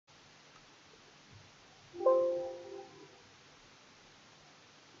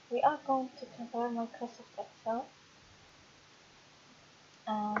we are going to cover Microsoft Excel,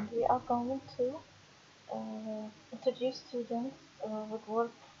 and we are going to introduce students with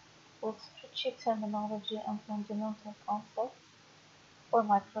work with spreadsheet terminology and fundamental concepts for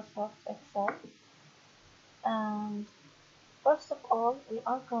Microsoft Excel. And first of all, we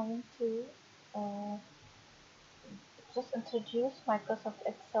are going to uh, just introduce Microsoft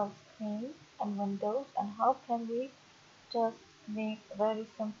Excel screen and windows and how can we just make very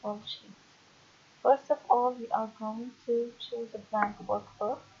simple sheets. First of all, we are going to choose a blank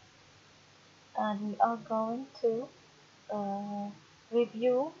workbook and we are going to uh,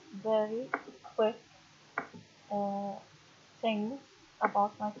 review very quick uh, things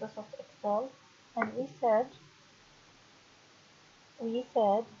about Microsoft Excel, and we said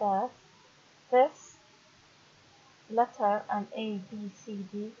that this letter and A, B, C,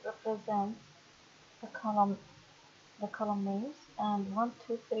 D represents the column names, and 1,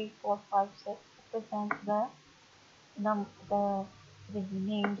 2, 3, 4, 5, 6 represent num the the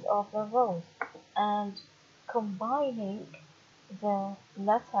names of the rows, and combining the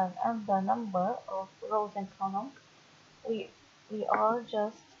letter and the number of rows and columns, we we are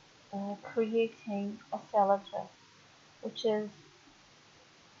just creating a cell address, which is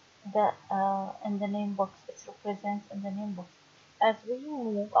the in the name box. It represents in the name box. As we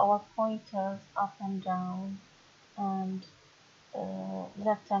move our pointers up and down and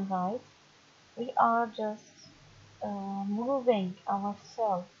left and right, we are just moving our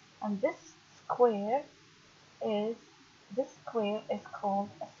cell, and square is this square is called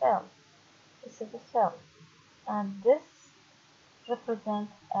a cell. This is a cell, and this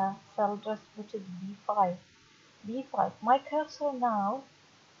represents a cell address which is B5. B5. My cursor now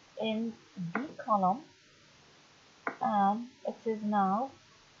in B column, and it is now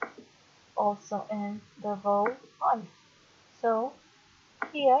also in the row 5. So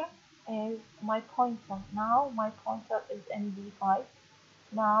here is my pointer. Now my pointer is in B5.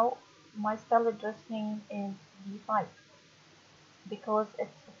 Now my cell address name is B5 because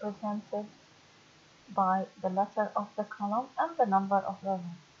it's represented by the letter of the column and the number of the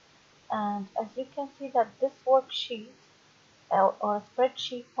row. And as you can see that this worksheet or a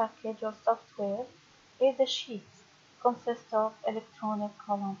spreadsheet package or software is a sheet consists of electronic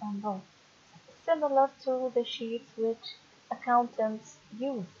column and row, similar to the sheets which accountants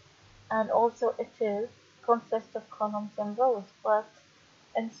use, and also it is consists of columns and rows, but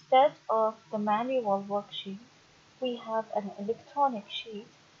instead of the manual worksheet we have an electronic sheet,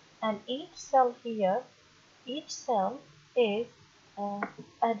 and each cell is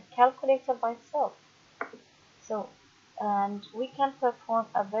a calculator by itself. So, and we can perform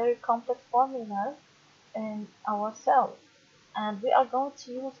a very complex formulas in our cells, and we are going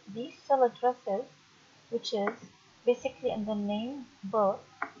to use these cell addresses, which is basically in the name book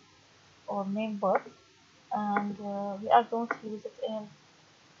or name book, and we are going to use it in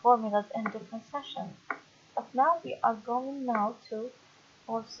formulas in different sessions. But now we are going now to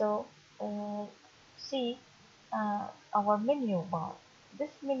also uh, see our menu bar.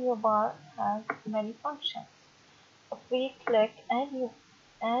 This menu bar has many functions. If we click any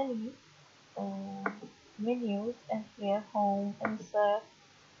uh, menus in here, home, insert,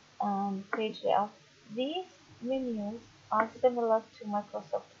 and page layout, these menus are similar to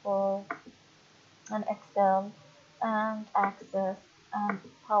Microsoft Word and Excel and Access and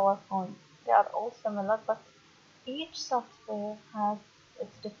PowerPoint. They are all similar, but each software has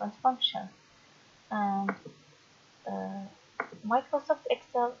its different function. And uh, Microsoft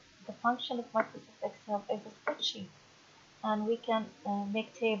Excel, the function of Microsoft Excel is a spreadsheet, and we can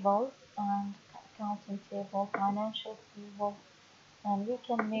make tables and accounting table, financial table, and we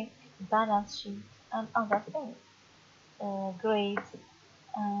can make balance sheet and other things, grades.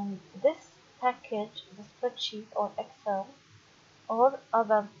 And this package, the spreadsheet or Excel or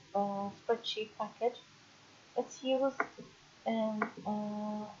other spreadsheet package, it's used in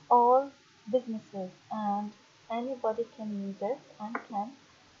all businesses, and anybody can use it and can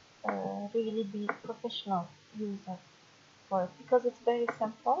really be professional user for it because it's very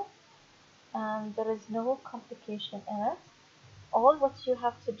simple and there is no complication in it. All what you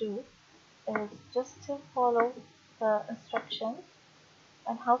have to do is just to follow the instructions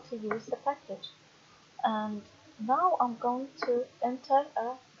and how to use the package. And now I'm going to enter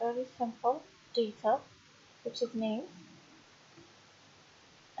a very simple data, which is names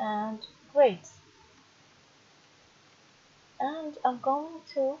and grades. And I'm going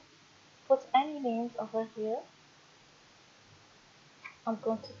to put any names over here. I'm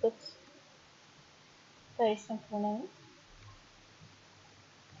going to put very simple names.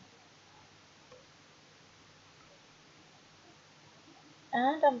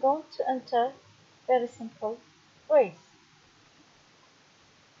 and I'm going to enter very simple grades.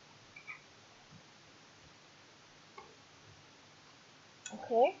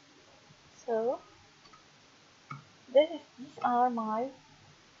 Okay, so these are my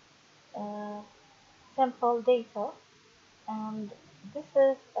uh, simple data, and this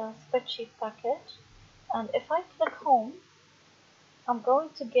is a spreadsheet package. And if I click home, I'm going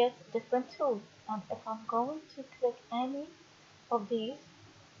to get different tools. And if I'm going to click any of these,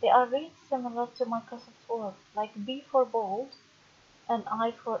 they are really similar to Microsoft Word, like B for bold and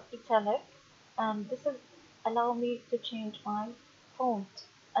I for italic. And this is allow me to change my font.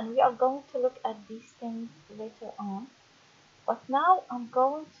 And we are going to look at these things later on. But now I'm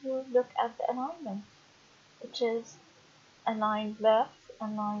going to look at the alignment, which is align left,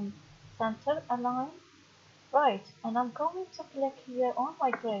 align center, align right. And I'm going to click here on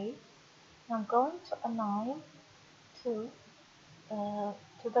my grade. And I'm going to align to uh,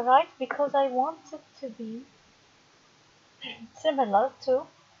 to the right because I want it to be similar to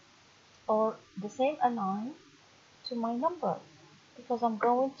or the same align to my number because I'm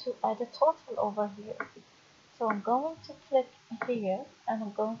going to add a total over here. So I'm going to click here and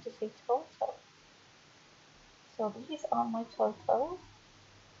I'm going to say total. So these are my totals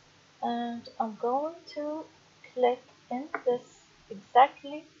and I'm going to click in this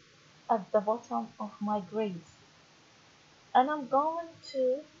exactly at the bottom of my grades. And I'm going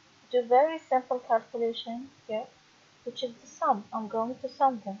to do very simple calculation here, which is the sum. I'm going to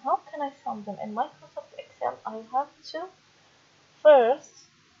sum them. How can I sum them? In Microsoft Excel, I have to first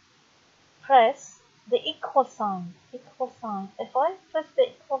press the equal sign. Equal sign. If I press the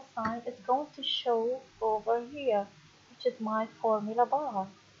equal sign, it's going to show over here, which is my formula bar.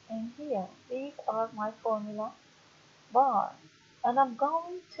 In here, these are my formula bar. And I'm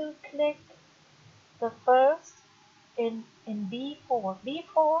going to click the first in B4.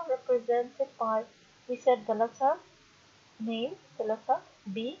 B4 represented by, we said the letter name, the letter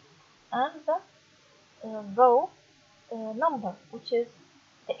B, and the row number, which is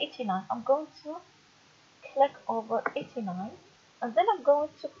the 89. I'm going to click over 89, and then I'm going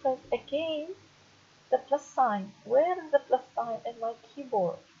to press again the plus sign. Where is the plus sign in my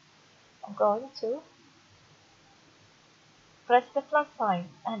keyboard? I'm going to press the plus sign,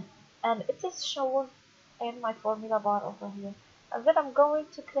 and it is shown in my formula bar over here. And then I'm going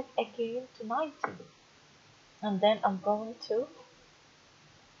to click again to 90, and then I'm going to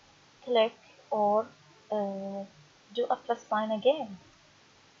click or uh, do a plus sign again,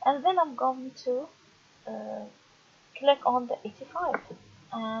 and then I'm going to uh, click on the 85,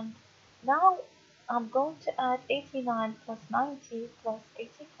 and now I'm going to add 89 plus 90 plus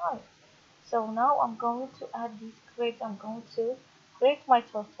 85. So now I'm going to add these grades. I'm going to create my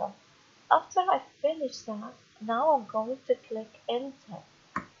total. After I finish that, now I'm going to click enter,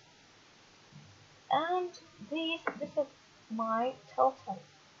 and this is my total.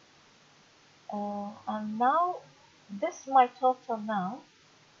 And now this my total now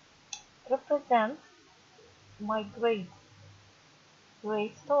represents my grades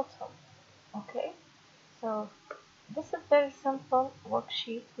total. Okay, so this is very simple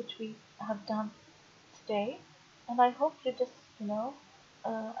worksheet which we have done today, and I hope you just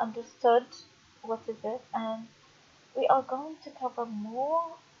understood what is it, and we are going to cover more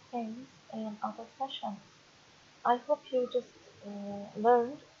things in other sessions. I hope you just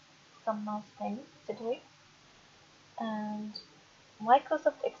learned some nice things today, and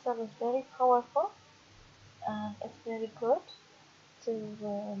Microsoft Excel is very powerful and it's very good to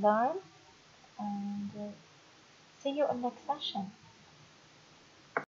learn, and see you in next session.